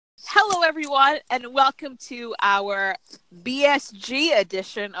Hello, everyone, and welcome to our BSG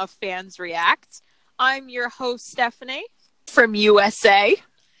edition of Fans React. I'm your host, Stephanie, from USA.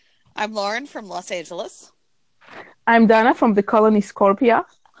 I'm Lauren from Los Angeles. I'm Dana from the colony Scorpia.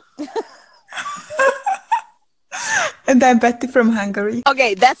 And I'm Betty from Hungary.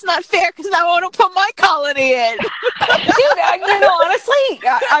 Okay, that's not fair because I want to put my colony in. Dude,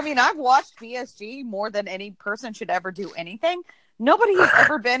 honestly, I've watched BSG more than any person should ever do anything. Nobody has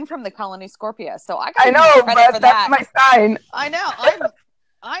ever been from the colony Scorpia, so I got know, credit but for that's that. my sign. I know.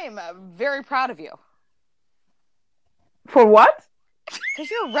 I am very proud of you. For what?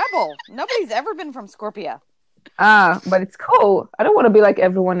 Because you're a rebel. Nobody's ever been from Scorpia. But it's cool. I don't want to be like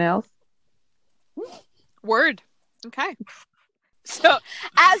everyone else. Word. Okay. So,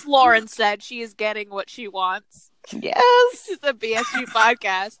 as Lauren said, she is getting what she wants. Yes. This is a BSG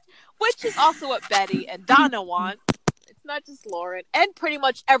podcast, which is also what Betty and Donna want. It's not just Lauren, and pretty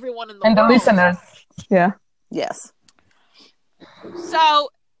much everyone in the world. And the listeners. Yeah. Yes. So,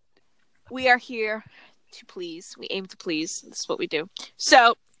 we are here to please. We aim to please. This is what we do.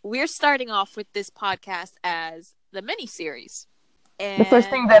 So, we're starting off with this podcast as the mini-series. And The first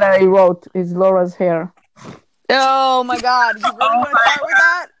thing that I wrote is Laura's hair. Oh my God! You really want to start with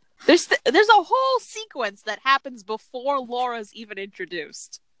that? There's a whole sequence that happens before Laura's even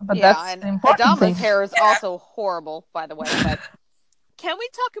introduced. But Yeah, that's and the important Adama's thing. hair is also horrible, by the way. But Can we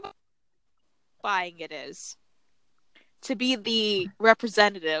talk about how satisfying it is to be the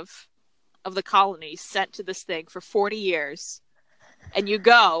representative of the colony sent to this thing for 40 years, and you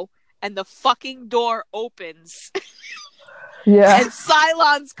go, and the fucking door opens, Yeah. and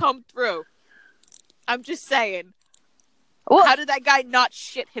Cylons come through? I'm just saying. well, How did that guy not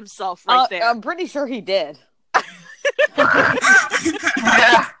shit himself right there? I'm pretty sure he did.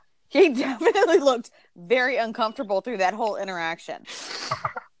 Yeah. He definitely looked very uncomfortable through that whole interaction.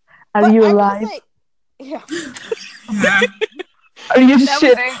 Are But you I will alive? say- yeah. Yeah. Are you That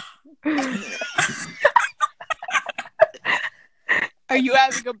was- shitting? Are you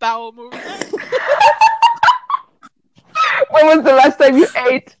having a bowel movement? When was the last time you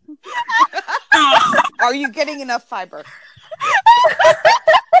ate? Are you getting enough fiber?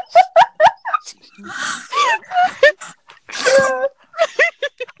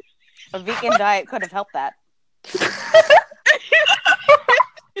 A vegan diet could have helped that. You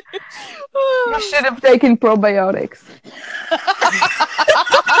should have taken probiotics.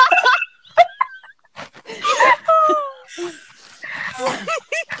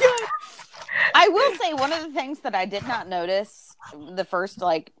 I will say one of the things that I did not notice the first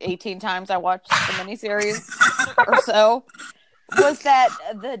 18 times I watched the miniseries or so was that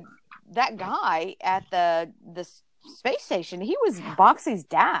that guy at the space station, he was Boxy's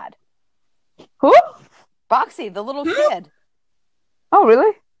dad. Who? Boxy, the little kid. Oh,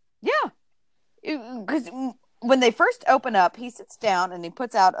 really? Yeah. Because when they first open up, he sits down and he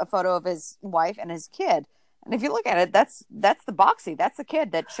puts out a photo of his wife and his kid. And if you look at it, that's the Boxy. That's the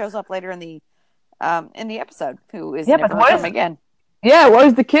kid that shows up later in the episode, who is never what come is- again. Yeah,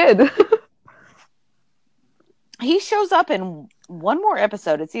 where's the kid? He shows up in one more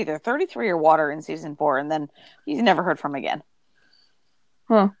episode. It's either 33 or Water in season 4, and then he's never heard from again.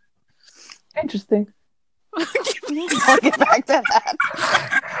 Huh. Interesting. I'll get back to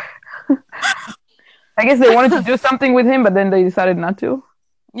that. I guess they wanted to do something with him, but then they decided not to.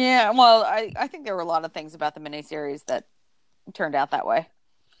 Yeah, well, I think there were a lot of things about the miniseries that turned out that way.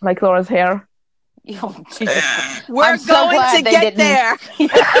 Like Laura's hair. Oh, Jesus. We're I'm so going glad to they get didn't. there.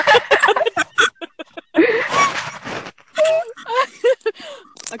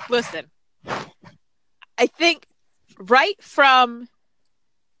 Like, listen, I think right from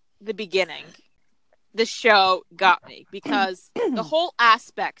the beginning, the show got me because the whole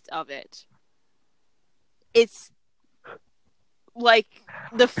aspect of it, it's like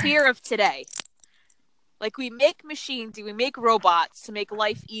the fear of today. Like, we make machines, we make robots to make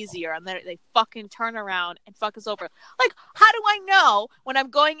life easier, and then they fucking turn around and fuck us over. Like, how do I know when I'm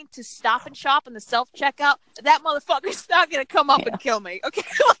going into Stop and Shop in the self-checkout that motherfucker's not going to come up and kill me? Okay?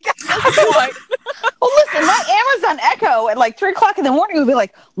 Like, at this point. Well, listen, my Amazon Echo at 3 o'clock in the morning would be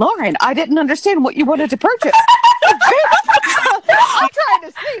like, Lauren, I didn't understand what you wanted to purchase. I'm trying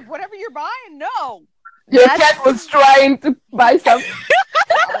to sleep. Whatever you're buying, no. Your cat was trying to buy something.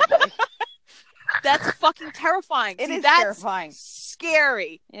 That's fucking terrifying. It See, is that's terrifying.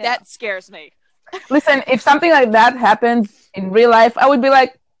 scary. Yeah. That scares me. Listen, if something like that happened in real life, I would be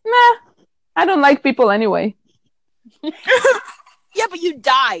like, nah, I don't like people anyway. Yeah, but you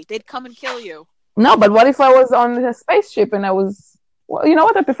die. They'd come and kill you. No, but what if I was on a spaceship and I was, well, you know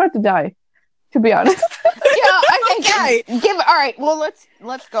what? I prefer to die. to be honest. I think give. All right, well let's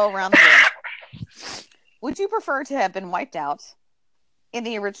go around the room. Would you prefer to have been wiped out in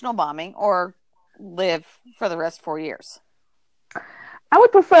the original bombing or live for the rest 4 years? I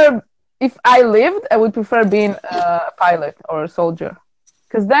would prefer, if I lived, I would prefer being a pilot or a soldier,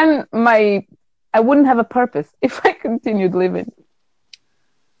 because then I wouldn't have a purpose if I continued living.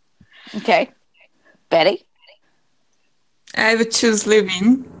 Okay, Betty. I would choose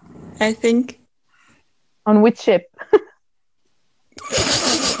living, I think. On which ship?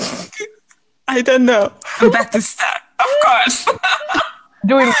 I don't know. Battlestar, of course.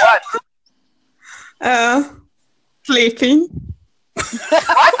 Doing what? Sleeping.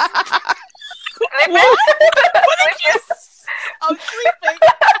 What? What did you? I'm sleeping.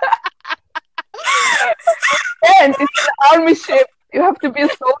 And it's an army ship. You have to be a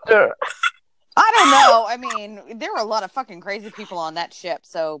soldier. I don't know. I mean, there were a lot of fucking crazy people on that ship,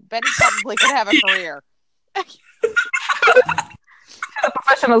 so Betty probably could have a career. She's a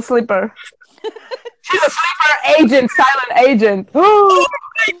professional sleeper. She's a sleeper agent, silent agent.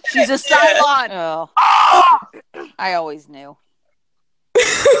 She's a Cylon. Oh, I always knew.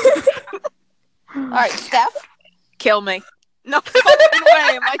 All right, Steph. Kill me. No fucking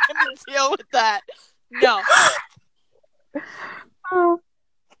way am I going to deal with that. No.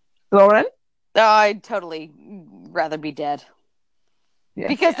 Lauren? I'd totally rather be dead. Yeah.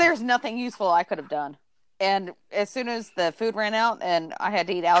 Because there's nothing useful I could have done. And as soon as the food ran out and I had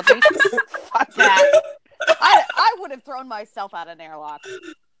to eat algae, fuck that. I would have thrown myself out an airlock.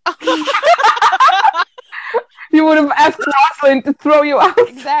 You would have asked Rosalind to throw you out.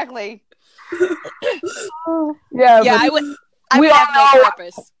 Exactly. Yeah, Yeah, but I we would all have no know-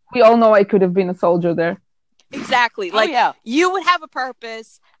 purpose. we all know I could have been a soldier there. Exactly. Like, yeah. you would have a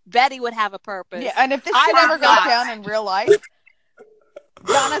purpose. Betty would have a purpose. Yeah, and if this I shit would ever goes not. down in real life,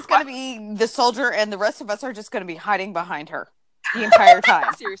 Donna's going to be the soldier and the rest of us are just going to be hiding behind her the entire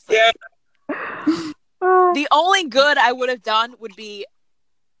time. Seriously. Yeah. The only good I would have done would be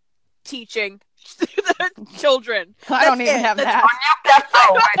teaching the children. I don't That's even it. have That's- that.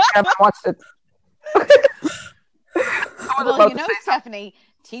 Oh, I haven't watched it. I was Well, about you to know, say Stephanie,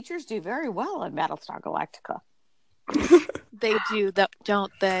 teachers do very well in Battlestar Galactica They do, that,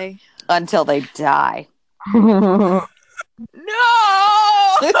 don't they? until they die. something. No!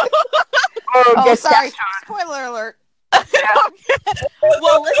 Oh, Get sorry. captured. Spoiler alert.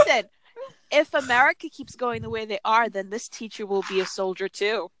 Well, listen. If America keeps going the way they are, then this teacher will be a soldier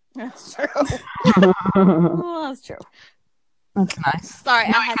too. That's true. Oh, that's true. That's nice. Sorry,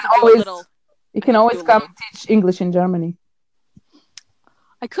 No, I had to you can go always- a little. You can always do a come little. teach English in Germany.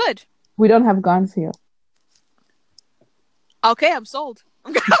 I could. We don't have guns here. Okay, I'm sold.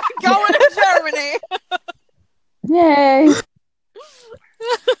 I'm going to Germany. Yay!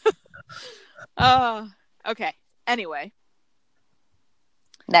 Okay. Anyway,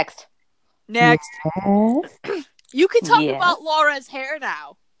 Next. next. Yes. You can talk Yes. about Laura's hair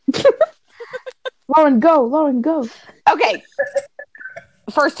now. Lauren, go! Lauren, go! Okay.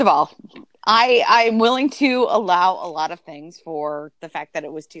 First of all, I'm willing to allow a lot of things for the fact that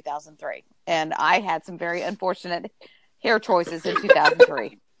it was 2003. And I had some very unfortunate hair choices in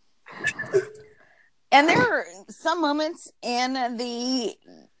 2003. And there are some moments in the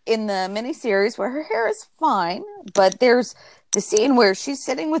miniseries where her hair is fine, but there's the scene where she's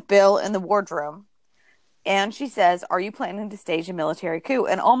sitting with Bill in the wardroom and she says, "Are you planning to stage a military coup?"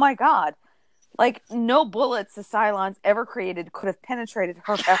 And oh my God, like no bullets the Cylons ever created could have penetrated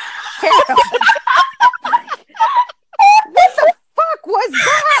her hair. What the fuck was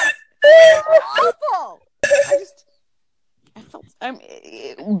that? It was awful. I felt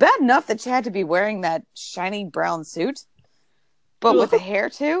bad enough that she had to be wearing that shiny brown suit, but with the hair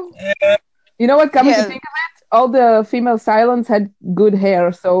too. You know what? Coming Yeah. to think of it, all the female Cylons had good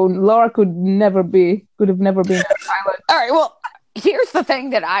hair, so Laura could have never been a Cylon. All right, well, here's the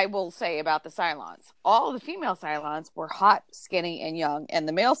thing that I will say about the Cylons. All the female Cylons were hot, skinny, and young, and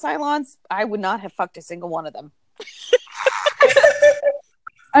the male Cylons, I would not have fucked a single one of them.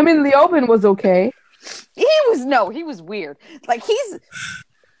 I mean, Leoben was okay. He was weird. Like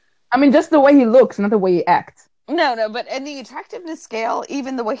I mean, just the way he looks, not the way he acts. no, but in the attractiveness scale,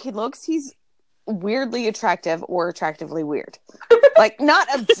 even the way he looks, he's weirdly attractive or attractively weird. Like not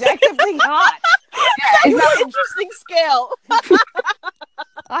objectively hot. It's an interesting scale.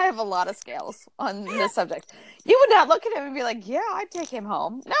 I have a lot of scales on this subject. You would not look at him and be like, "Yeah, I'd take him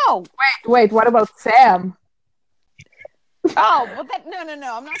home." No. Wait, what about Sam? Oh, well,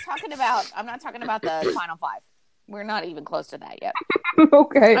 no. I'm not talking about the final five. We're not even close to that yet.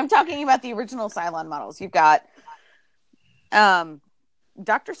 Okay. I'm talking about the original Cylon models. You've got,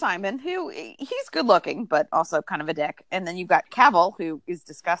 Dr. Simon, who he's good looking, but also kind of a dick. And then you've got Cavill, who is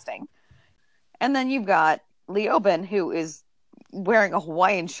disgusting. And then you've got Leoben, who is wearing a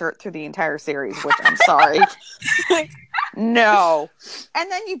Hawaiian shirt through the entire series, which I'm sorry. No. And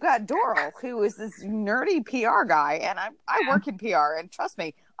then you've got Doral, who is this nerdy PR guy. And I work in PR, and trust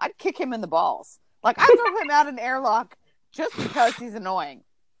me, I'd kick him in the balls. Like, I'd throw him out an airlock just because he's annoying.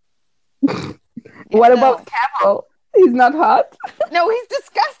 What about Cavill? He's not hot? No, he's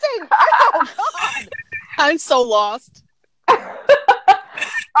disgusting. Oh, God. I'm so lost. All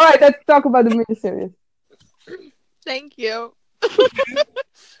right, let's talk about the miniseries. Thank you.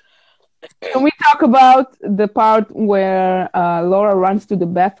 Can we talk about the part where Laura runs to the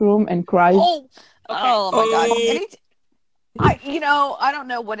bathroom and cries? Oh, okay. Oh my God. I don't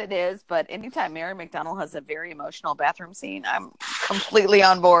know what it is, but anytime Mary McDonnell has a very emotional bathroom scene, I'm completely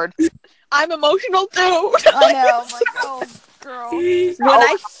on board. I'm emotional too. I know. I'm like, oh, girl. When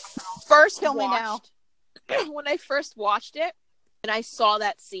I first Kill me now. When I first watched it and I saw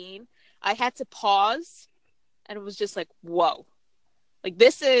that scene, I had to pause and it was just like, whoa. Like,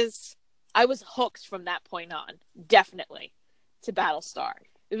 I was hooked from that point on, definitely, to Battlestar.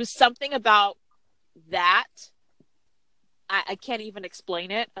 It was something about that. I can't even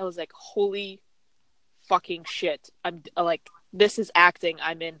explain it. I was like, holy fucking shit. I'm like, this is acting.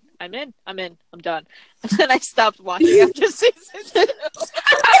 I'm in. I'm done. And then I stopped watching after season 2.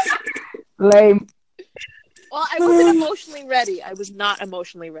 Lame. Well, I wasn't emotionally ready. I was not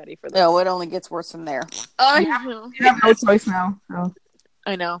emotionally ready for this. No, it only gets worse from there. I know. You have no choice now. So.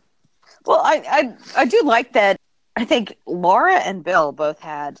 I know. Well, I do like that. I think Laura and Bill both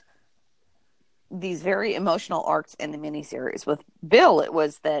had these very emotional arcs in the miniseries. With Bill, it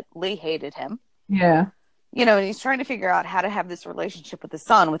was that Lee hated him. Yeah. And he's trying to figure out how to have this relationship with his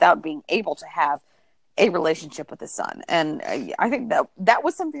son without being able to have a relationship with his son. And I think that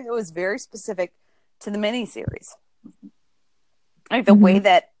was something that was very specific to the miniseries. Like the way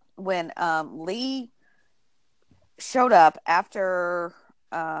that when Lee showed up after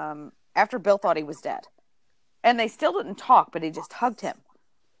Bill thought he was dead, and they still didn't talk, but he just hugged him.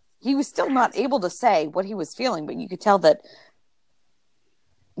 He was still not able to say what he was feeling, but you could tell that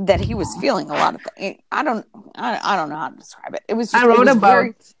he was feeling a lot of things. I don't know how to describe it. It was just, I wrote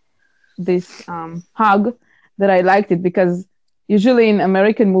about this hug that I liked it because usually in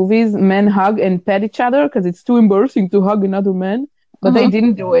American movies, men hug and pet each other because it's too embarrassing to hug another man. But they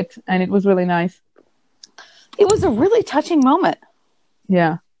didn't do it, and it was really nice. It was a really touching moment.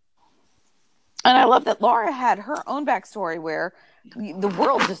 Yeah. And I love that Laura had her own backstory where the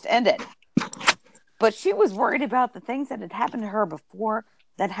world just ended. But she was worried about the things that had happened to her before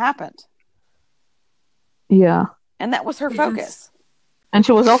that happened. Yeah. And that was her focus. And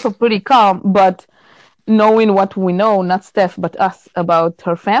she was also pretty calm, but knowing what we know, not Steph, but us, about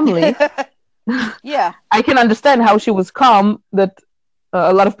her family, yeah, I can understand how she was calm, that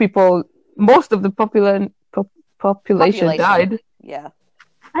a lot of people, most of the population died. Yeah.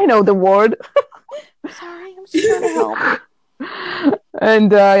 I know the word. Sorry, I'm just trying to help.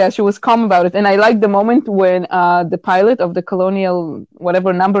 And she was calm about it. And I liked the moment when the pilot of the Colonial,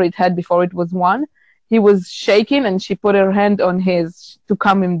 whatever number it had before it was 1, he was shaking and she put her hand on his to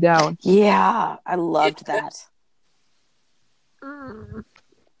calm him down. Yeah, I loved that.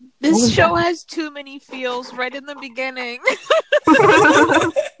 This show has too many feels right in the beginning.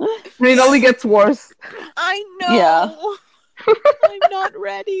 It only gets worse. I know. Yeah. I'm not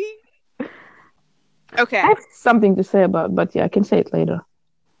ready. Okay. I have something to say about, but yeah, I can say it later.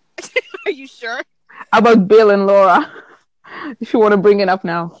 Are you sure? About Bill and Laura. If you want to bring it up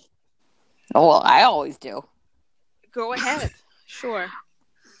now. Oh, well, I always do. Go ahead. Sure.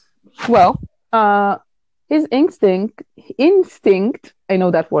 Well, his instinct, I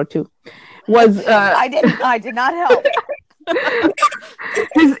know that word too, was... I did not help.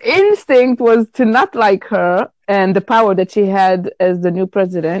 His instinct was to not like her and the power that she had as the new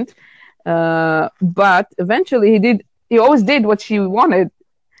president. But eventually he always did what she wanted,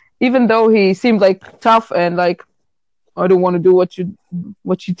 even though he seemed like tough and like, I don't want to do what you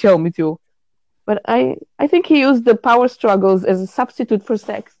tell me to. But I think he used the power struggles as a substitute for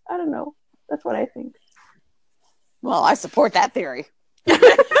sex. I don't know. That's what I think. Well, I support that theory. But,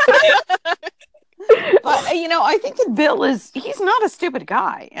 I think that Bill he's not a stupid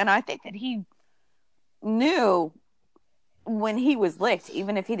guy. And I think that he knew when he was licked,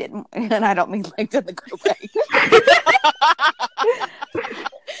 even if he didn't, and I don't mean licked in the good way.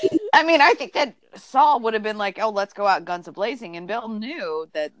 I mean, I think that Saul would have been like, oh, let's go out guns a-blazing. And Bill knew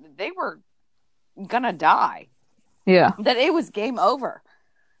that they were going to die. Yeah. That it was game over.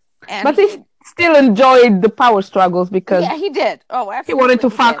 And but still enjoyed the power struggles because Yeah, he did. Oh, he absolutely. wanted to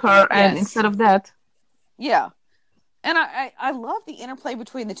fuck did. her, and Yes. instead of that, Yeah. And I love the interplay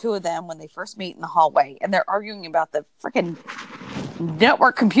between the two of them when they first meet in the hallway and they're arguing about the freaking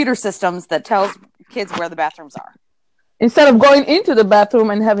network computer systems that tells kids where the bathrooms are. instead of going into the bathroom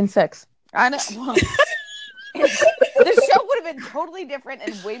and having sex. I know. Well, the show would have been totally different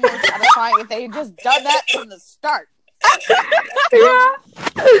and way more satisfying if they had just done that from the start. Yeah.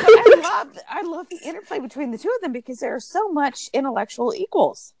 I love the interplay between the two of them because they're so much intellectual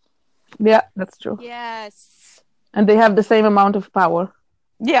equals. Yeah, that's true. Yes. And they have the same amount of power.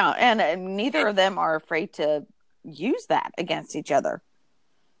 Yeah, and neither of them are afraid to use that against each other.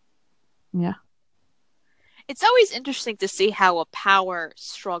 Yeah. It's always interesting to see how a power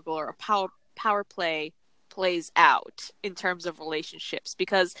struggle or a power play plays out in terms of relationships,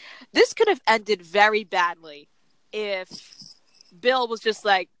 because this could have ended very badly if Bill was just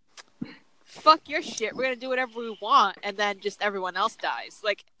like, fuck your shit, we're gonna do whatever we want, and then just everyone else dies.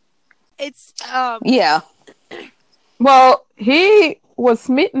 Like, it's Yeah. Well, he was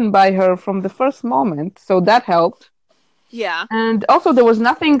smitten by her from the first moment, so that helped. yeah. And also, there was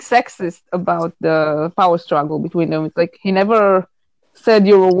nothing sexist about the power struggle between them. It's like he never said,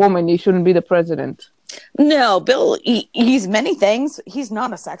 "You're a woman, you shouldn't be the president." No, Bill, he's many things. He's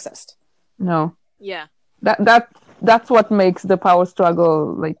not a sexist. No, Yeah. that's what makes the power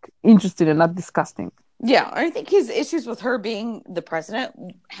struggle like interesting and not disgusting. Yeah, I think his issues with her being the president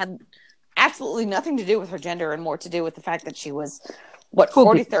had absolutely nothing to do with her gender and more to do with the fact that she was, School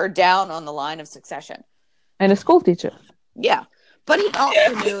 43rd down on the line of succession. And a school teacher. Yeah, but he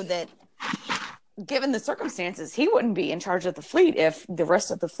also knew that given the circumstances, he wouldn't be in charge of the fleet if the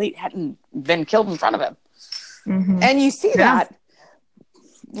rest of the fleet hadn't been killed in front of him. Mm-hmm. And you see that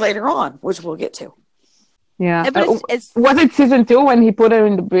later on, which we'll get to. Yeah. But it's Was it season 2 when he put her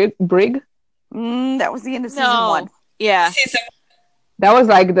in the brig? That was the end of season no. 1. Yeah. That was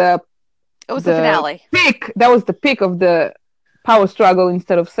like It was the finale. peak. That was the peak of the power struggle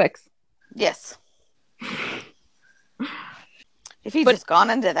instead of sex. Yes. If he'd just gone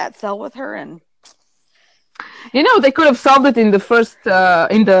into that cell with her and... You know, they could have solved it in the first,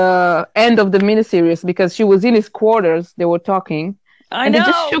 in the end of the miniseries, because she was in his quarters. They were talking. I and know!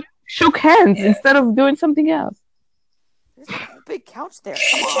 they just shook hands instead of doing something else. There's a whole big couch there.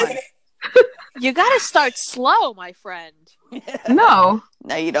 Come on. You gotta start slow, my friend. No.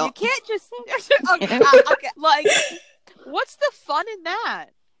 No, you You don't. can't just okay, like, what's the fun in that?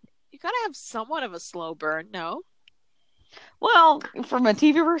 You gotta have somewhat of a slow burn, no? Well, from a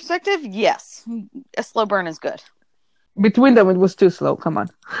TV perspective, yes. A slow burn is good. Between them, it was too slow. Come on.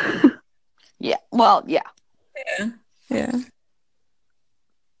 Yeah. Well, yeah. Yeah.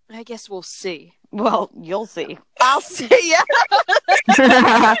 I guess we'll see. Well, you'll see. I'll see ya.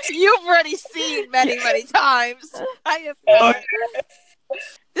 You've already seen many, many times. I have not.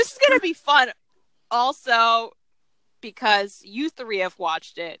 This is gonna be fun also because you three have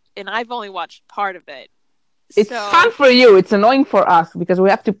watched it and I've only watched part of it. It's fun for you. It's annoying for us because we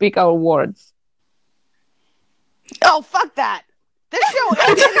have to pick our words. Oh, fuck that. This show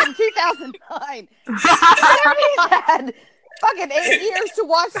ended in 2009. He's had fucking 8 years to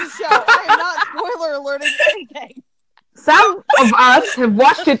watch the show. I am not spoiler alerting anything. Some of us have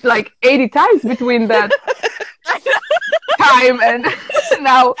watched it like 80 times between that time and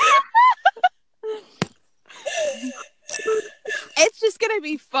now. It's just gonna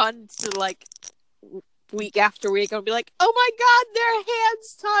be fun to like week after week and be like, oh my god, their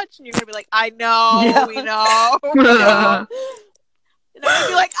hands touch, and you're gonna be like, I know, Yeah. we know, we know. And I'm gonna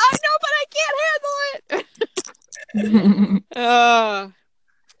be like, I know, but I can't handle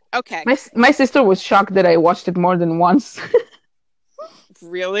it. Okay. My sister was shocked that I watched it more than once.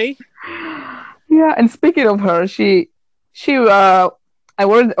 Really? Yeah, and speaking of her, she I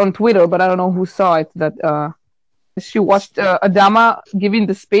read on Twitter, but I don't know who saw it, that she watched Adama giving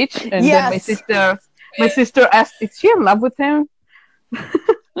the speech, and then my sister asked, "Is she in love with him?"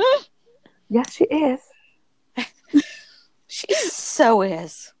 Yes, she is. She so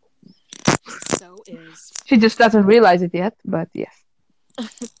is. So is. She just doesn't realize it yet, but yes.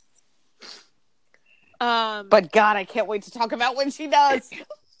 But God, I can't wait to talk about when she does.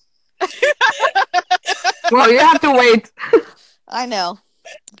 Well, you have to wait. I know.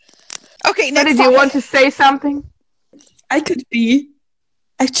 Okay, But next did you want to say something? I could be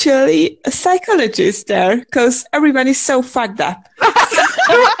actually a psychologist there because everyone is so fucked up.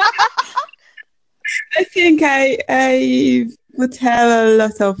 I think I would have a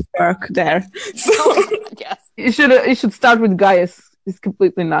lot of work there. So, Yes. You should start with Gaius. He's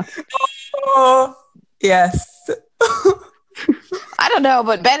completely nuts. oh, yes. I don't know,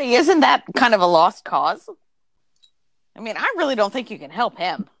 but Benny, isn't that kind of a lost cause? I mean, I really don't think you can help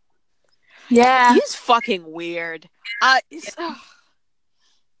him. Yeah. He's fucking weird.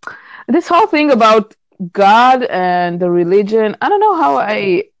 This whole thing about God and the religion, I don't know how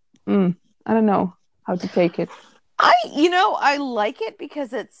I don't know how to take it. I like it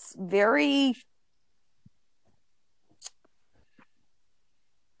because it's very,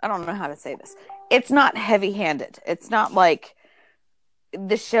 I don't know how to say this. It's not heavy-handed. It's not like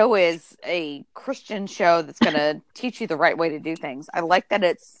the show is a Christian show that's going to teach you the right way to do things. I like that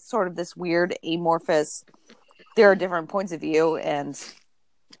it's sort of this weird amorphous, there are different points of view, and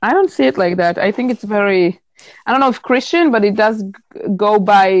I don't see it like that. I think it's very, I don't know if Christian, but it does go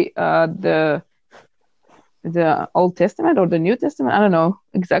by the Old Testament or the New Testament. I don't know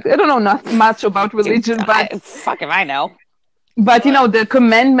exactly. I don't know not much about religion, but fuck if I know. But the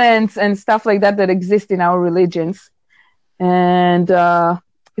commandments and stuff like that exist in our religions, and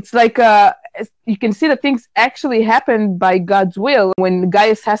it's like you can see that things actually happen by God's will when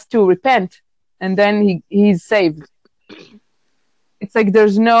Gaius has to repent, and then he's saved. It's like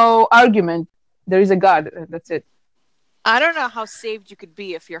there's no argument. There is a God. That's it. I don't know how saved you could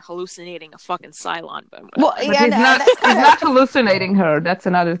be if you're hallucinating a fucking Cylon. But he's not hallucinating her. That's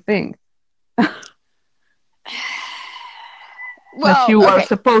another thing. That you are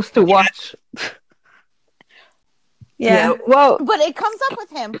supposed to watch. Yeah. Well, but it comes up with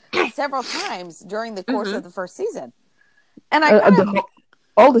him several times during the course of the first season, and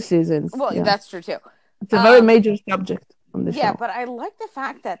all the seasons. Well, that's true too. It's a very major subject on the show. Yeah, but I like the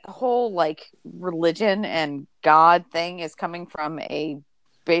fact that the whole religion and God thing is coming from a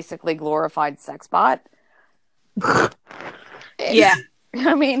basically glorified sex bot. Yeah.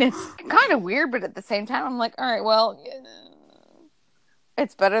 I mean, it's kind of weird, but at the same time, I'm like, all right, well,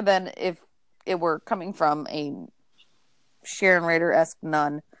 it's better than if it were coming from a Sharon Rader-esque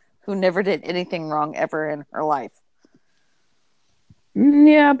nun who never did anything wrong ever in her life.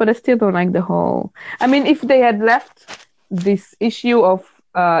 Yeah, but I still don't like the whole... I mean, if they had left this issue of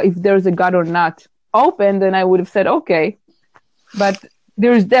if there's a God or not open, then I would have said, okay. But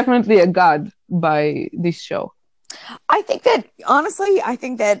there is definitely a God by this show. I think that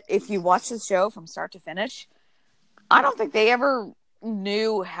if you watch the show from start to finish, I don't think they ever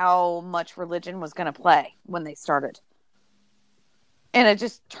knew how much religion was going to play when they started. And it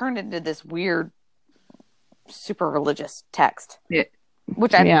just turned into this weird, super religious text. Yeah.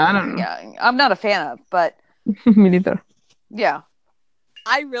 Which I don't know. I'm not a fan of, but... Me neither. Yeah.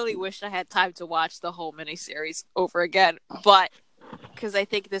 I really wish I had time to watch the whole miniseries over again, but because I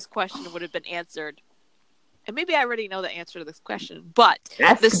think this question would have been answered. And maybe I already know the answer to this question, but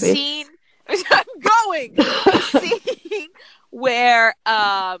the scene... The scene where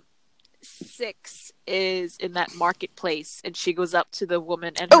 6 is in that marketplace and she goes up to the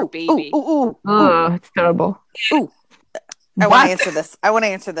woman and her baby. Oh, it's terrible. I want to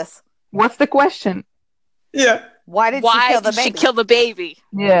answer this. What's the question? Yeah. Why did she kill the baby?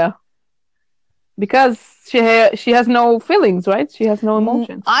 Yeah. Because she has no feelings, right? She has no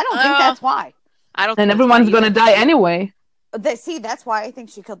emotions. I don't think that's why. And everyone's going to die anyway. That's why I think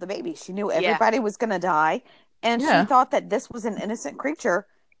she killed the baby. She knew everybody was going to die, and she thought that this was an innocent creature,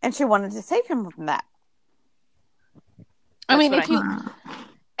 and she wanted to save him from that. This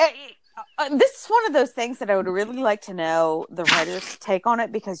is one of those things that I would really like to know the writer's take on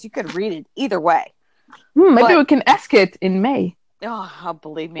it, because you could read it either way. Maybe we can ask it in May. Oh,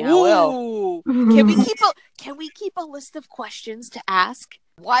 believe me, I will. Can we keep a list of questions to ask?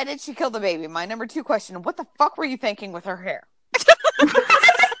 Why did she kill the baby? My number 2 question: what the fuck were you thinking with her hair?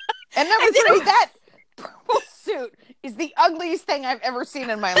 And number 3, that purple suit is the ugliest thing I've ever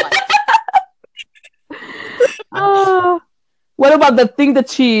seen in my life. What about the thing that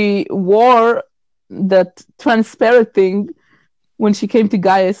she wore, that transparent thing, when she came to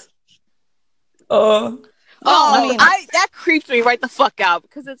Gaius? That creeps me right the fuck out,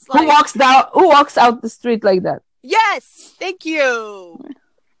 because it's like, who walks out the street like that? Yes, thank you.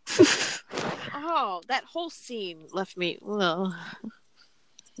 That whole scene left me. Well,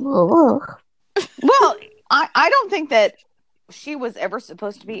 I don't think that she was ever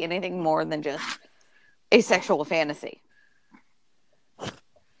supposed to be anything more than just a sexual fantasy.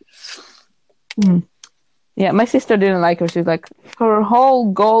 Yeah, my sister didn't like her. She's like, her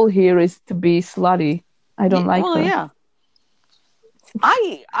whole goal here is to be slutty. I don't like her. Yeah.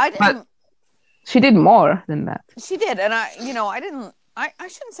 I didn't. But she did more than that. She did, and I didn't. I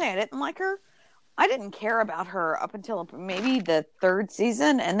shouldn't say I didn't like her. I didn't care about her up until maybe the 3rd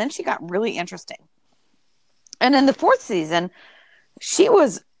season, and then she got really interesting. And in the 4th season, she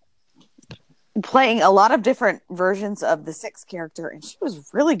was playing a lot of different versions of the Six character, and she was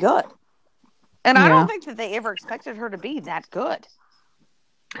really good. And I Yeah. don't think that they ever expected her to be that good.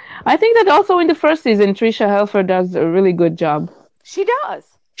 I think that also in the first season, Trisha Helfer does a really good job. She does.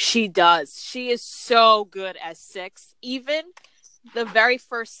 She does. She is so good as Six. Even the very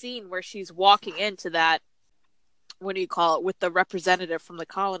first scene where she's walking into that, what do you call it, with the representative from the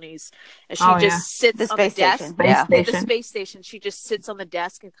colonies, and she just sits The on the space desk. station. Space Yeah. station. The space station. She just sits on the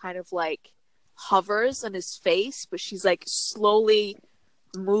desk and kind of like hovers on his face, but she's like slowly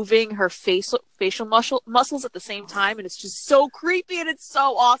moving her facial muscles at the same time, and it's just so creepy and it's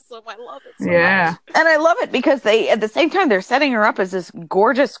so awesome. I love it so Yeah. much. And I love it because they, at the same time, they're setting her up as this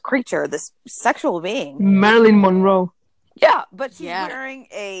gorgeous creature, this sexual being. Marilyn Monroe. Yeah, but she's Yeah. wearing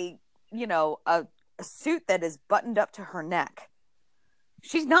a suit that is buttoned up to her neck.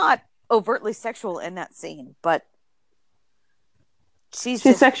 She's not overtly sexual in that scene, but she's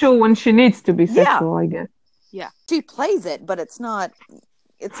just, sexual when she needs to be Yeah. sexual, I guess. she plays it, but it's not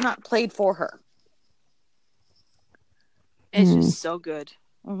played for her. It's just so good.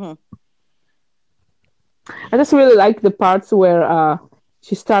 Mm-hmm. I just really like the parts where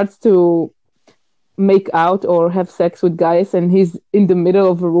she starts to make out or have sex with guys, and he's in the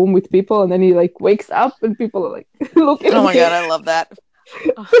middle of a room with people, and then he like wakes up, and people are like looking. Oh my at him. god, I love that.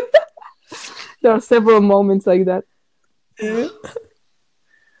 There are several moments like that.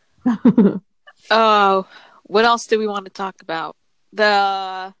 Oh, what else do we want to talk about?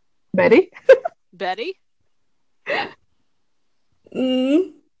 The Betty? Betty? Mm.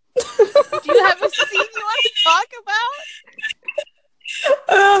 Do you have a scene you want to talk about?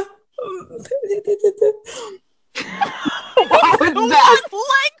 Uh, What was that? What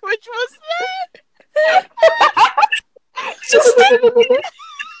language was that?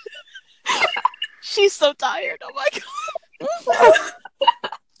 She's so tired. Oh my god.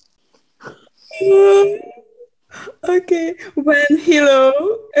 Okay, when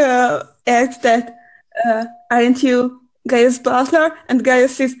Hilo asks that, aren't you Gaius Baltar? And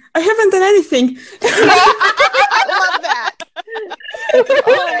Gaius says, I haven't done anything. I love that. Oh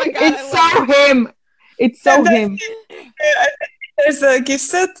my god, It's so him. It's so And then, him. There's a gift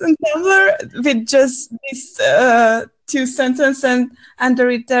set on Tumblr with just these two sentences, and under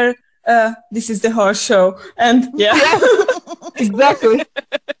it there, this is the whole show. And yeah. Exactly.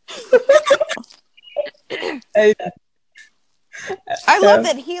 I love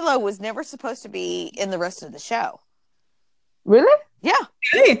that Hilo was never supposed to be in the rest of the show. Really? Yeah.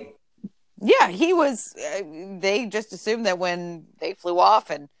 Hey. Yeah, he was. They just assumed that when they flew off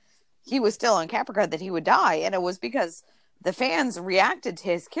and he was still on Caprica that he would die, and it was because the fans reacted to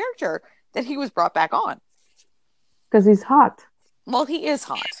his character that he was brought back on. Because he's hot. Well, he is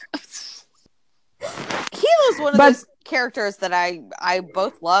hot. Hilo's one of But- those characters that I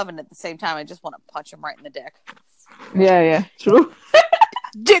both love, and at the same time I just want to punch him right in the dick. Yeah, true.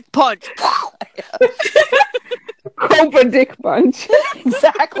 Dick punch. Cobra dick punch.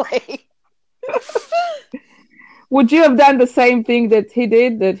 Exactly. Would you have done the same thing that he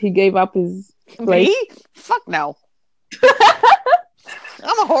did? That he gave up his place? Me? Fuck no.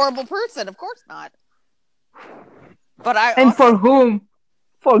 I'm a horrible person. Of course not. But I And also, for whom?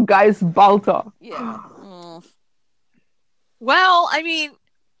 For Gaius Baltar. yeah. Mm. Well, I mean,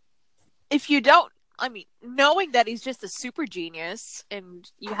 if you don't, I mean, knowing that he's just a super genius and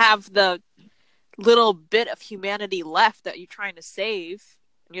you have the little bit of humanity left that you're trying to save,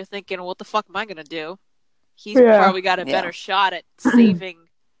 and you're thinking, what the fuck am I going to do? He's Yeah. probably got a better shot at saving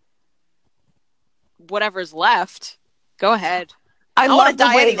whatever's left. Go ahead. I I want love to the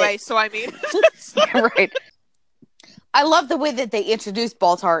die way anyway, so I mean. right. I love the way that they introduced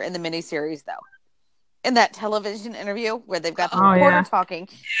Baltar in the miniseries, though. In that television interview where they've got the Oh, reporter yeah. talking,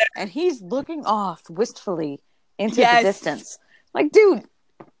 and he's looking off wistfully into Yes. the distance. Like, dude,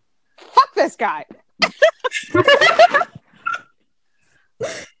 fuck this guy.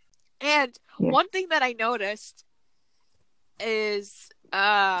 And Yeah. one thing that I noticed is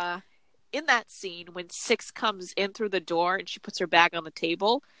in that scene when Six comes in through the door and she puts her bag on the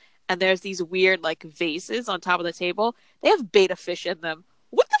table and there's these weird like vases on top of the table, they have beta fish in them.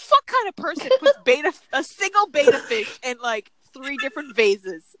 What the fuck kind of person puts a single beta fish in like 3 different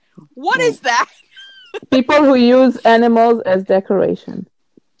vases? What is that? People who use animals as decoration.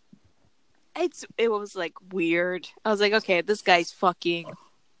 It was like weird. I was like, okay, this guy's fucking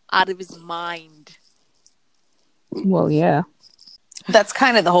out of his mind. Well, yeah. That's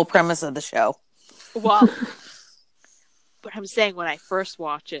kind of the whole premise of the show. Well, but I'm saying when I first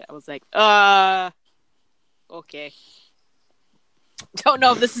watched it, I was like, okay. Don't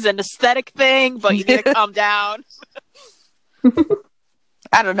know if this is an aesthetic thing, but you need to calm down.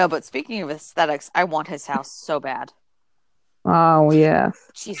 I don't know, but speaking of aesthetics, I want his house so bad. Oh yes,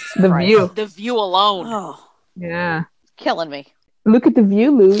 Jesus the Christ. view. The view alone. Oh, Yeah, killing me. look at the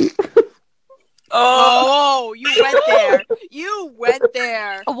view, Lou. Oh, you went there. You went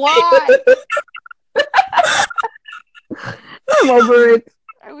there. Why? I'm over it.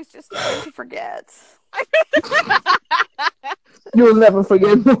 I was just trying to forget. You'll never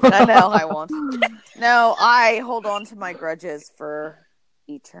forget. I know I won't. No, I hold on to my grudges for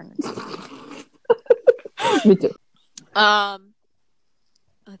eternity. Me too.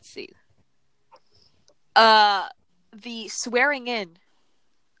 Let's see. The swearing in.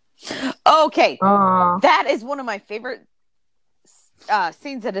 Okay, Oh, that is one of my favorite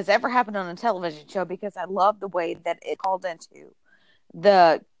scenes that has ever happened on a television show because I love the way that it called into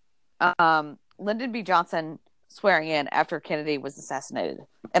the Lyndon B. Johnson swearing in after Kennedy was assassinated.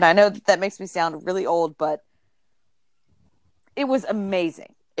 And I know that makes me sound really old, but it was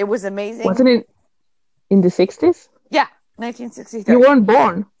amazing. It was amazing. wasn't it in the 60s? Yeah, 1963. You weren't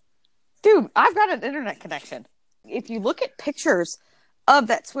born. Dude, I've got an internet connection. If you look at pictures of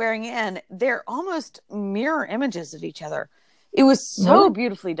that swearing in, they're almost mirror images of each other. It was so Really?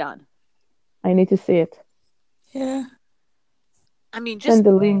 beautifully done. I need to see it. Yeah. I mean, just Send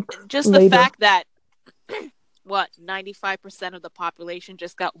the link. the later. fact that 95% of the population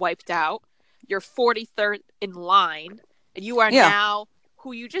just got wiped out. You're 43rd in line, and you are now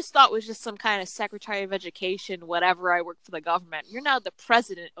who you just thought was just some kind of Secretary of Education, whatever. I work for the government. You're now the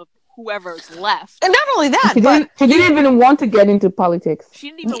president of whoever's left. And not only that, She didn't even want to get into politics. She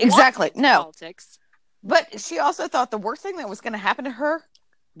didn't even Exactly, want to get into politics. but she also thought the worst thing that was going to happen to her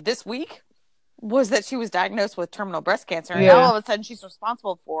this week was that she was diagnosed with terminal breast cancer. And now all of a sudden she's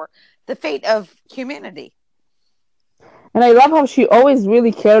responsible for the fate of humanity. And I love how she always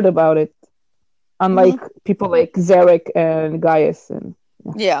really cared about it. Unlike people like Zarek and Gaius. And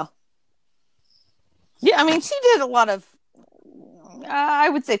Yeah. I mean, she did a lot of, I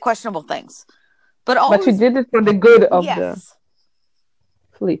would say, questionable things. But she did it for the good of the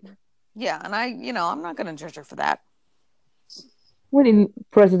fleet. Yeah, and I'm not going to judge her for that. We need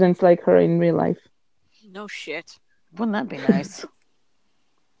presidents like her in real life. No shit. Wouldn't that be nice?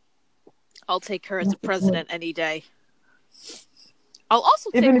 I'll take her as a president any day. I'll also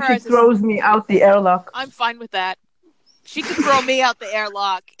take Even if her she as throws me out the airlock. I'm fine with that. She could throw me out the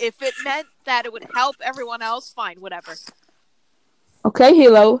airlock. If it meant that it would help everyone else, fine, whatever. Okay,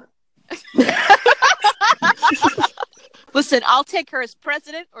 Hilo. Listen, I'll take her as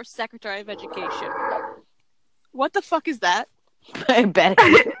president or secretary of education. What the fuck is that? Betty.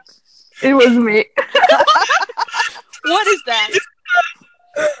 It was me. What is that?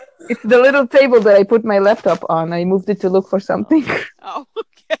 It's the little table that I put my laptop on. I moved it to look for something. Oh,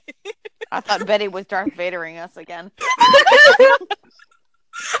 okay. I thought Betty was Darth Vadering us again.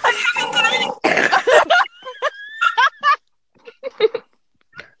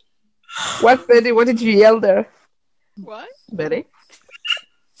 What, Betty? What did you yell there? What? Betty?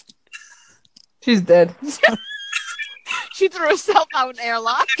 She's dead. She threw herself out an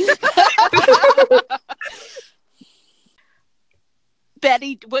airlock.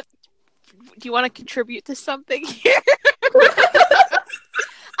 Betty, what do you want to contribute to something here?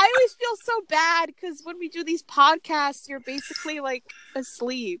 I always feel so bad because when we do these podcasts, you're basically like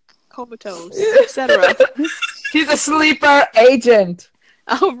asleep, comatose, etc. She's a sleeper agent.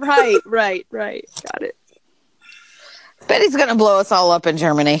 Oh, right. Got it. Betty's going to blow us all up in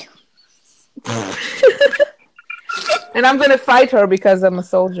Germany. And I'm gonna fight her because I'm a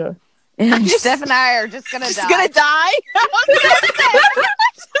soldier. Steph and I are just going to die. Gonna die?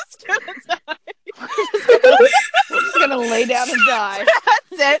 Just gonna die. We're just going to lay down and die.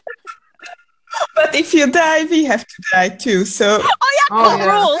 That's it. But if you die, we have to die too. So Cult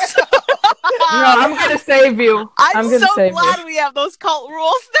rules. No, I'm gonna save you. I'm gonna so save glad you. we have those cult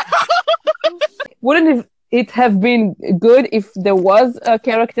rules now. Wouldn't it have been good if there was a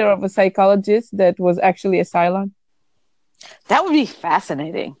character of a psychologist that was actually a Cylon? That would be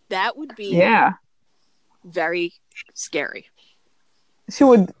fascinating. That would be very scary. She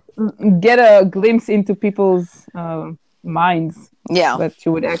would get a glimpse into people's minds. Yeah. But she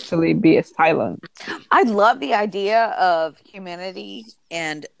would actually be a Cylon. I love the idea of humanity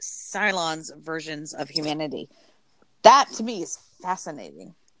and Cylon's versions of humanity. That to me is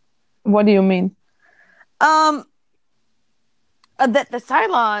fascinating. What do you mean? That the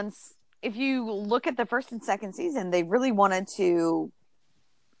Cylons, if you look at the first and second season, they really wanted to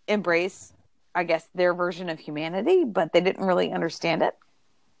embrace, I guess, their version of humanity, but they didn't really understand it.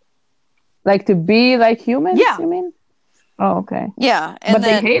 Like to be like humans? Yeah. You mean? Oh, okay. Yeah. But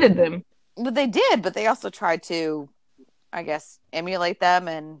they hated them. But they did, but they also tried to I guess, emulate them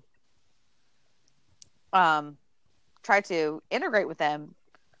and try to integrate with them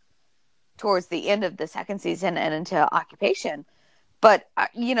towards the end of the second season and into Occupation. But,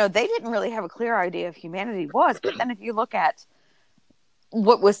 they didn't really have a clear idea of humanity was. But then if you look at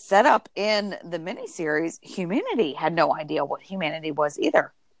what was set up in the miniseries, humanity had no idea what humanity was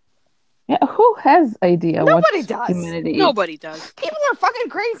either. Yeah, who has idea Nobody what does. humanity is? Nobody does. People are fucking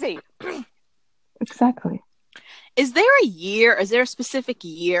crazy. Exactly. Is there a specific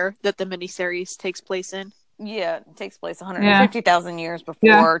year that the miniseries takes place in? Yeah, it takes place 150,000 years before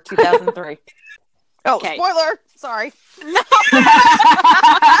Yeah. 2003. Oh, Okay. spoiler! Sorry. No,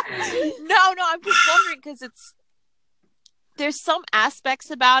 I'm just wondering because there's some aspects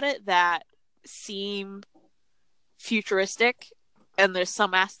about it that seem futuristic, and there's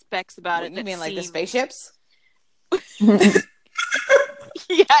some aspects about it that You mean like the seem- spaceships?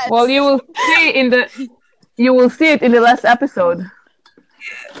 Yes. Well, you will see it in the last episode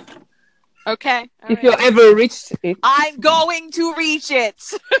Okay. all if you right. ever reached it. I'm going to reach it.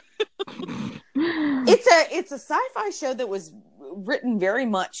 It's a sci-fi show that was written very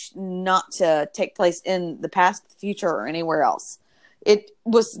much not to take place in the past, future, or anywhere else. It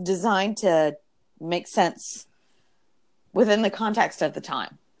was designed to make sense within the context of the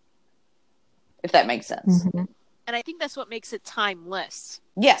time, if that makes sense. Mhm. And I think that's what makes it timeless.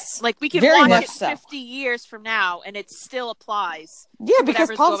 Yes. Like we can Very watch much it so. 50 years from now, and it still applies. Yeah, because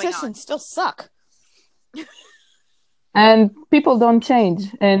whatever's going on. politicians still suck. And people don't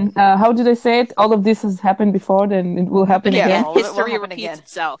change. And how do they say it? All of this has happened before, then it will happen Yeah. again. all of it will History happen repeats again.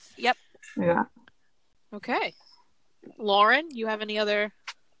 itself. Yep. Yeah. Okay. Lauren, you have any other?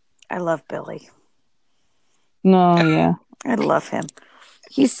 I love Billy. No, yeah. I love him.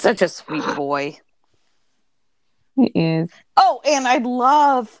 He's such a sweet boy. He is. Oh, and I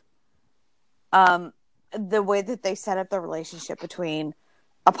love the way that they set up the relationship between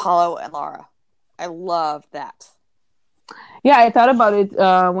Apollo and Laura. I love that. Yeah, I thought about it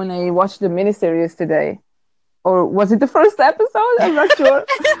when I watched the miniseries today. Or was it the first episode? I'm not sure.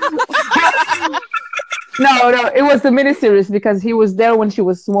 No, it was the miniseries because he was there when she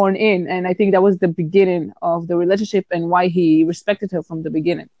was sworn in. And I think that was the beginning of the relationship and why he respected her from the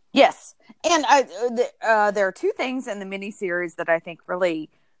beginning. Yes. And there are two things in the miniseries that I think really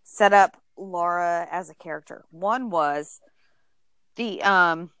set up Laura as a character. One was the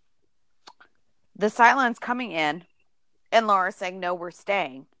Cylons coming in and Laura saying, no, we're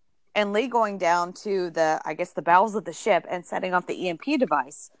staying. And Lee going down to the bowels of the ship and setting off the EMP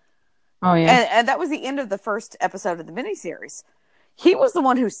device. Oh, yeah. And that was the end of the first episode of the miniseries. He was the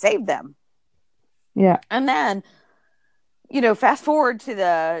one who saved them. Yeah. And then, fast forward to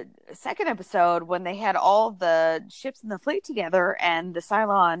the second episode when they had all the ships in the fleet together and the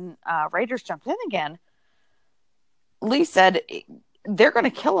Cylon Raiders jumped in again. Lee said, they're going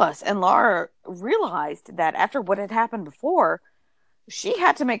to kill us. And Laura realized that after what had happened before, she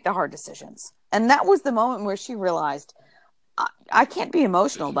had to make the hard decisions. And that was the moment where she realized, I can't be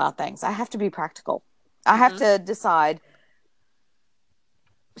emotional about things. I have to be practical. I have to decide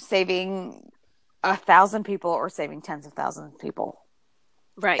saving 1,000 people or saving tens of thousands of people.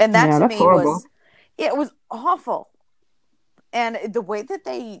 Right. And that Yeah, to that's me horrible. was awful. And the way that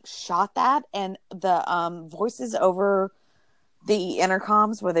they shot that and the voices over the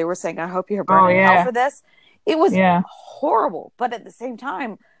intercoms where they were saying, I hope you're burning in hell for this. It was horrible. But at the same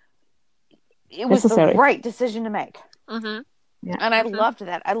time, it was Necessary. the right decision to make. Mm-hmm. Yeah. And I loved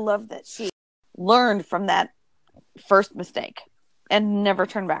that. I loved that she learned from that first mistake and never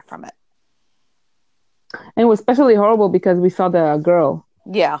turned back from it. And it was especially horrible because we saw the girl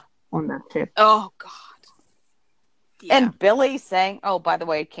Yeah. on that ship. Oh God. Yeah. And Billy saying, oh, by the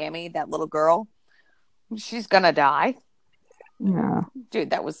way, Cammy, that little girl, she's gonna die. Yeah. Dude,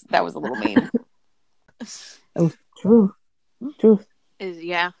 that was a little mean. True.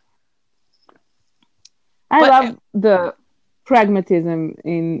 Yeah. I But- love the pragmatism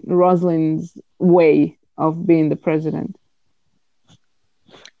in Rosalind's way of being the president.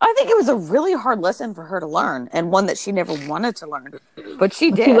 I think it was a really hard lesson for her to learn and one that she never wanted to learn. But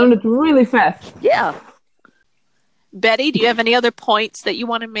she did. She learned it really fast. Yeah. Betty, do you have any other points that you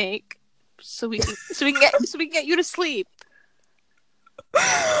want to make so we can get you to sleep?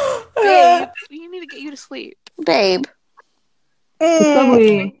 Babe, we need to get you to sleep. Babe.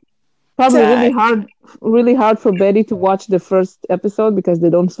 It's probably really hard for Betty to watch the first episode because they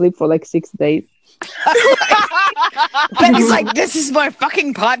don't sleep for like 6 days. Betty's like, this is my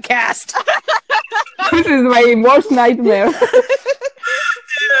fucking podcast. This is my worst nightmare.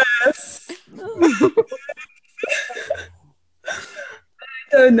 Yes.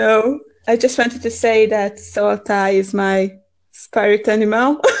 I don't know. I just wanted to say that Saltai is my spirit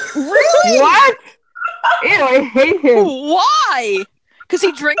animal. Really? What? Ew, I hate him. Why? Because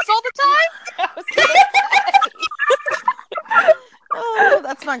he drinks all the time? I was gonna say. Oh,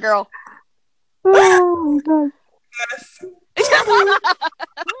 that's my girl. Oh my god.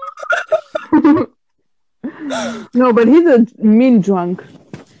 No, but he's a mean drunk.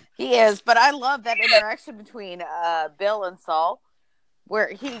 He is, but I love that interaction between Bill and Saul,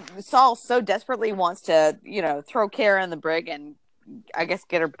 where Saul so desperately wants to, throw Kara in the brig and I guess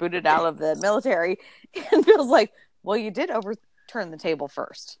get her booted out of the military, and Bill's like, "Well, you did overturn the table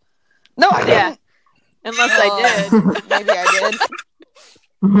first." No, I didn't. Unless I did. Maybe I did.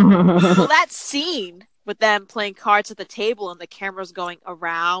 Well, that scene with them playing cards at the table and the camera's going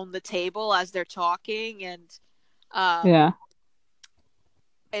around the table as they're talking, and Yeah.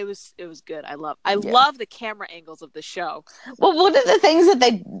 it was good. I love the camera angles of the show. Well, one of the things that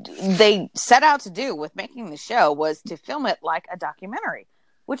they set out to do with making the show was to film it like a documentary,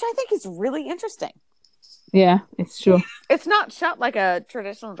 which I think is really interesting. Yeah, it's true. It's not shot like a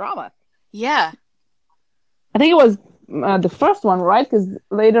traditional drama. Yeah. I think it was the first one, right? Because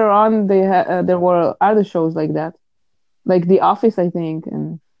later on there were other shows like that, like The Office, I think.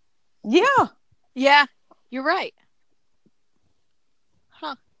 And Yeah, you're right.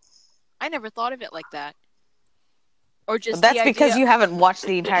 Huh. I never thought of it like that. Or just that's because you haven't watched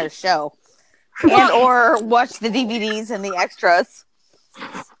the entire show, and or watched the DVDs and the extras.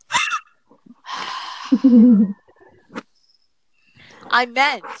 I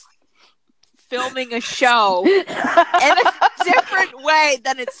meant filming a show in a different way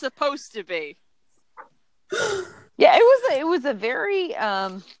than it's supposed to be. Yeah, it was a very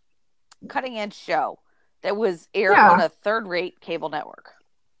cutting edge show that was aired on a third-rate cable network.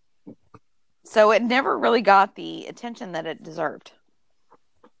 So it never really got the attention that it deserved.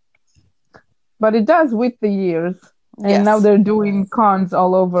 But it does with the years. And Yes. now they're doing cons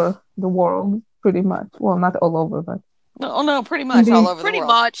all over the world, pretty much. Well, not all over, but... No, pretty much all over the world. Pretty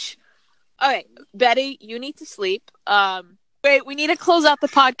much. Okay, Betty, you need to sleep. Wait, we need to close out the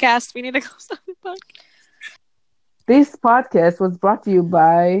podcast. This podcast was brought to you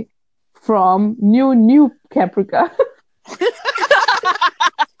from New Caprica.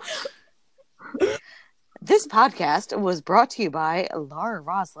 This podcast was brought to you by Laura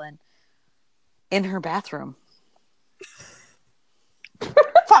Roslin in her bathroom.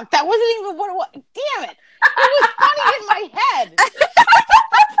 Fuck, that wasn't even what it was. Damn it. It was funny in my head.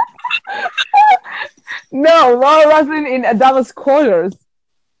 No, Laura Roslin in Adama's quarters.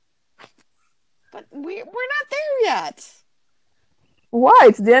 But we're not there yet. Why?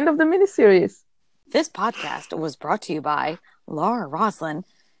 It's the end of the miniseries. This podcast was brought to you by Laura Roslin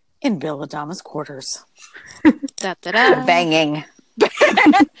in Bill Adama's quarters. Da-da-da. Banging.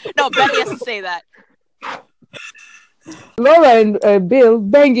 No, Betty has to say that. Laura and Bill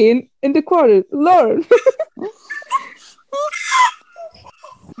banging in the quarters. Laura. We're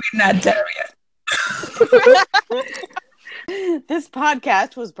not there yet. This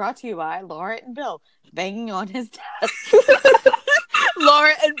podcast was brought to you by Laura and Bill banging on his desk.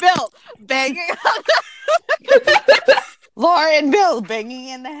 Laura and Bill banging on Laura and Bill banging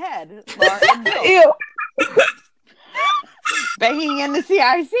in the head. Laura and Bill Ew. banging in the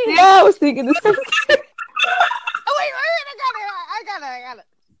CIC. Yeah, I was thinking the same thing. Oh, wait, I got it.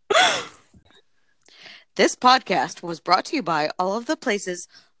 This podcast was brought to you by all of the places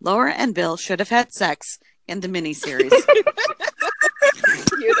Laura and Bill should have had sex in the miniseries.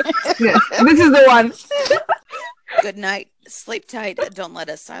 Yeah, this is the one. Good night. Sleep tight. Don't let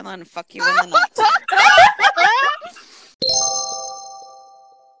a Cylon fuck you in the night.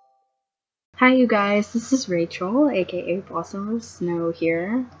 Hi, you guys. This is Rachel, aka Blossom of Snow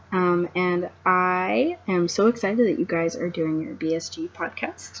here. And I am so excited that you guys are doing your BSG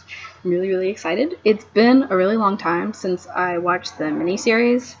podcast. I'm really, really excited. It's been a really long time since I watched the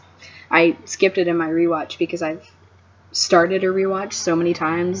miniseries. I skipped it in my rewatch because I've started a rewatch so many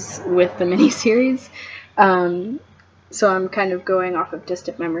times with the miniseries. So I'm kind of going off of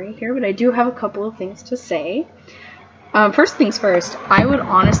distant memory here, but I do have a couple of things to say. First things first, I would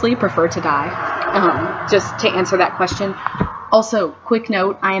honestly prefer to die, just to answer that question. Also, quick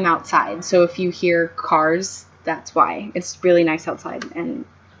note, I am outside, so if you hear cars, that's why. It's really nice outside. And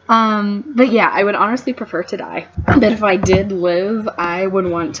but yeah, I would honestly prefer to die. But if I did live, I would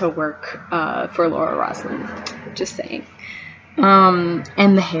want to work for Laura Roslin. Just saying.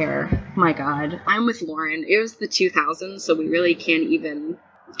 And the hair, my god. I'm with Lauren. It was the 2000s, so we really can't even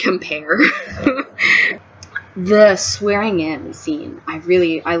compare. The swearing in scene, I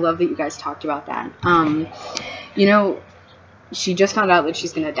love that you guys talked about that. You know, she just found out that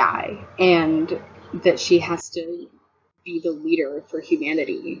she's going to die and that she has to be the leader for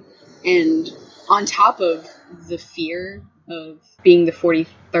humanity. And on top of the fear of being the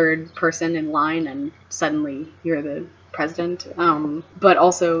 43rd person in line and suddenly you're the president, but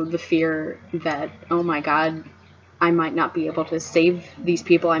also the fear that, oh my God, I might not be able to save these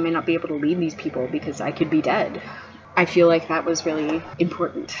people. I may not be able to lead these people because I could be dead. I feel like that was really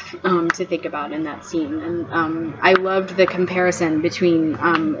important to think about in that scene. And I loved the comparison between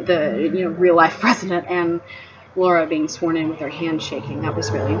the real life president and Laura being sworn in with her hand shaking. That was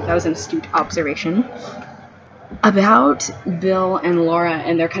an astute observation. About Bill and Laura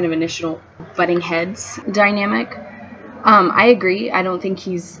and their kind of initial butting heads dynamic, I agree. I don't think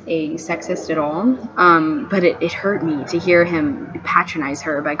he's a sexist at all, but it hurt me to hear him patronize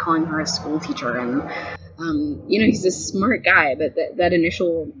her by calling her a school teacher. And, he's a smart guy, but that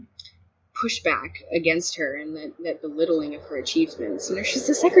initial pushback against her and that belittling of her achievements, she's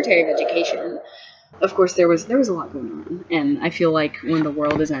the Secretary of Education. Of course, there was a lot going on, and I feel like when the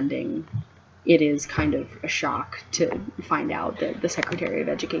world is ending, it is kind of a shock to find out that the Secretary of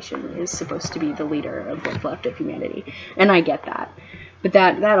Education is supposed to be the leader of what's left of humanity. And I get that. But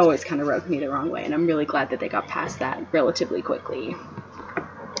that always kind of rubbed me the wrong way, and I'm really glad that they got past that relatively quickly.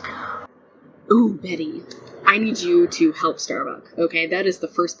 Ooh, Betty, I need you to help Starbuck, okay? That is the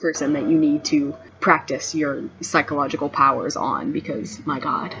first person that you need to practice your psychological powers on, because, my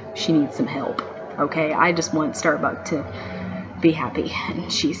God, she needs some help, okay? I just want Starbuck to be happy,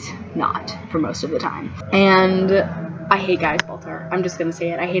 and she's not for most of the time. And I hate Gaius Baltar. I'm just gonna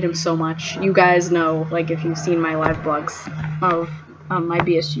say it. I hate him so much. You guys know, if you've seen my live blogs of my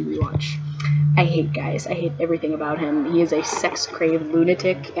BSG rewatch, I hate Gaius. I hate everything about him. He is a sex-craved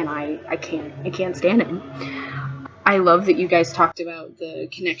lunatic, and I can't stand him. I love that you guys talked about the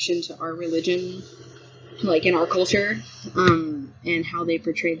connection to our religion, in our culture, and how they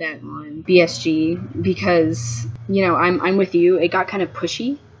portrayed that on BSG, because, I'm with you. It got kind of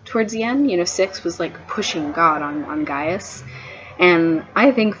pushy towards the end. 6 was pushing God on Gaius, and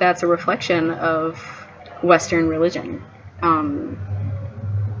I think that's a reflection of Western religion,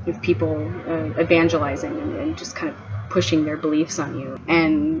 with people evangelizing and just kind of pushing their beliefs on you.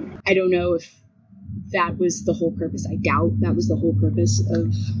 And I don't know if that was the whole purpose. I doubt that was the whole purpose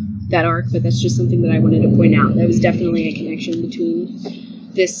of that arc, but that's just something that I wanted to point out. There was definitely a connection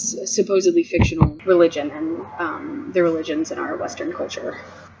between this supposedly fictional religion and the religions in our Western culture.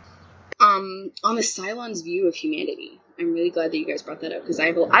 On the Cylon's view of humanity, I'm really glad that you guys brought that up, because I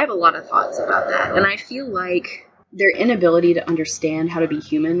have a lot of thoughts about that, and I feel like their inability to understand how to be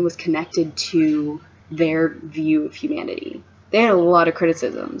human was connected to their view of humanity. They had a lot of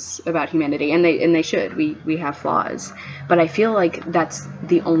criticisms about humanity, and they should. We have flaws, but I feel like that's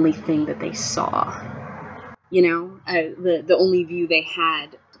the only thing that they saw. The only view they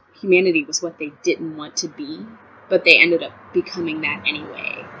had, humanity was what they didn't want to be, but they ended up becoming that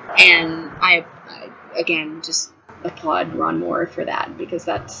anyway. And I again just applaud Ron Moore for that, because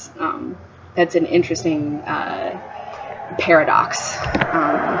that's an interesting paradox,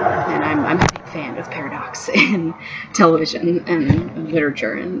 and I'm a big fan of paradox in television and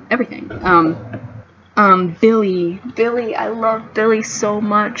literature and everything. Billy, I love Billy so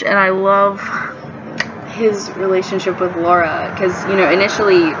much, and I love his relationship with Laura, because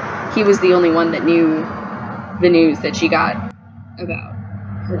initially he was the only one that knew the news that she got about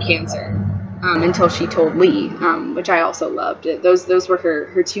her cancer, until she told Lee, which I also loved. Those were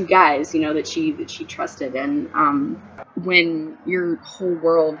her two guys, that she trusted. And when your whole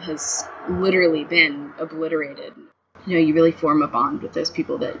world has literally been obliterated, you really form a bond with those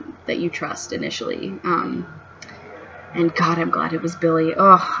people that you trust initially. And God, I'm glad it was Billy.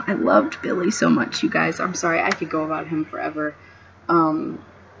 Oh, I loved Billy so much, you guys. I'm sorry, I could go about him forever.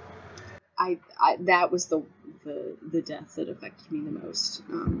 That was the death that affected me the most.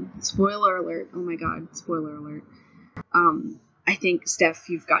 Spoiler alert. Oh my God, spoiler alert. I think, Steph,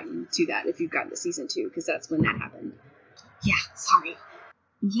 you've gotten to that if you've gotten to season 2, because that's when that happened. Yeah, sorry.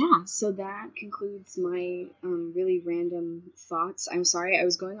 Yeah, so that concludes my really random thoughts. I'm sorry, I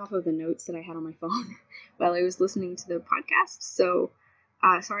was going off of the notes that I had on my phone while I was listening to the podcast, so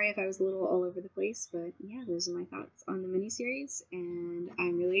sorry if I was a little all over the place, but yeah, those are my thoughts on the miniseries, and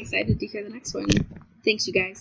I'm really excited to hear the next one. Thanks, you guys.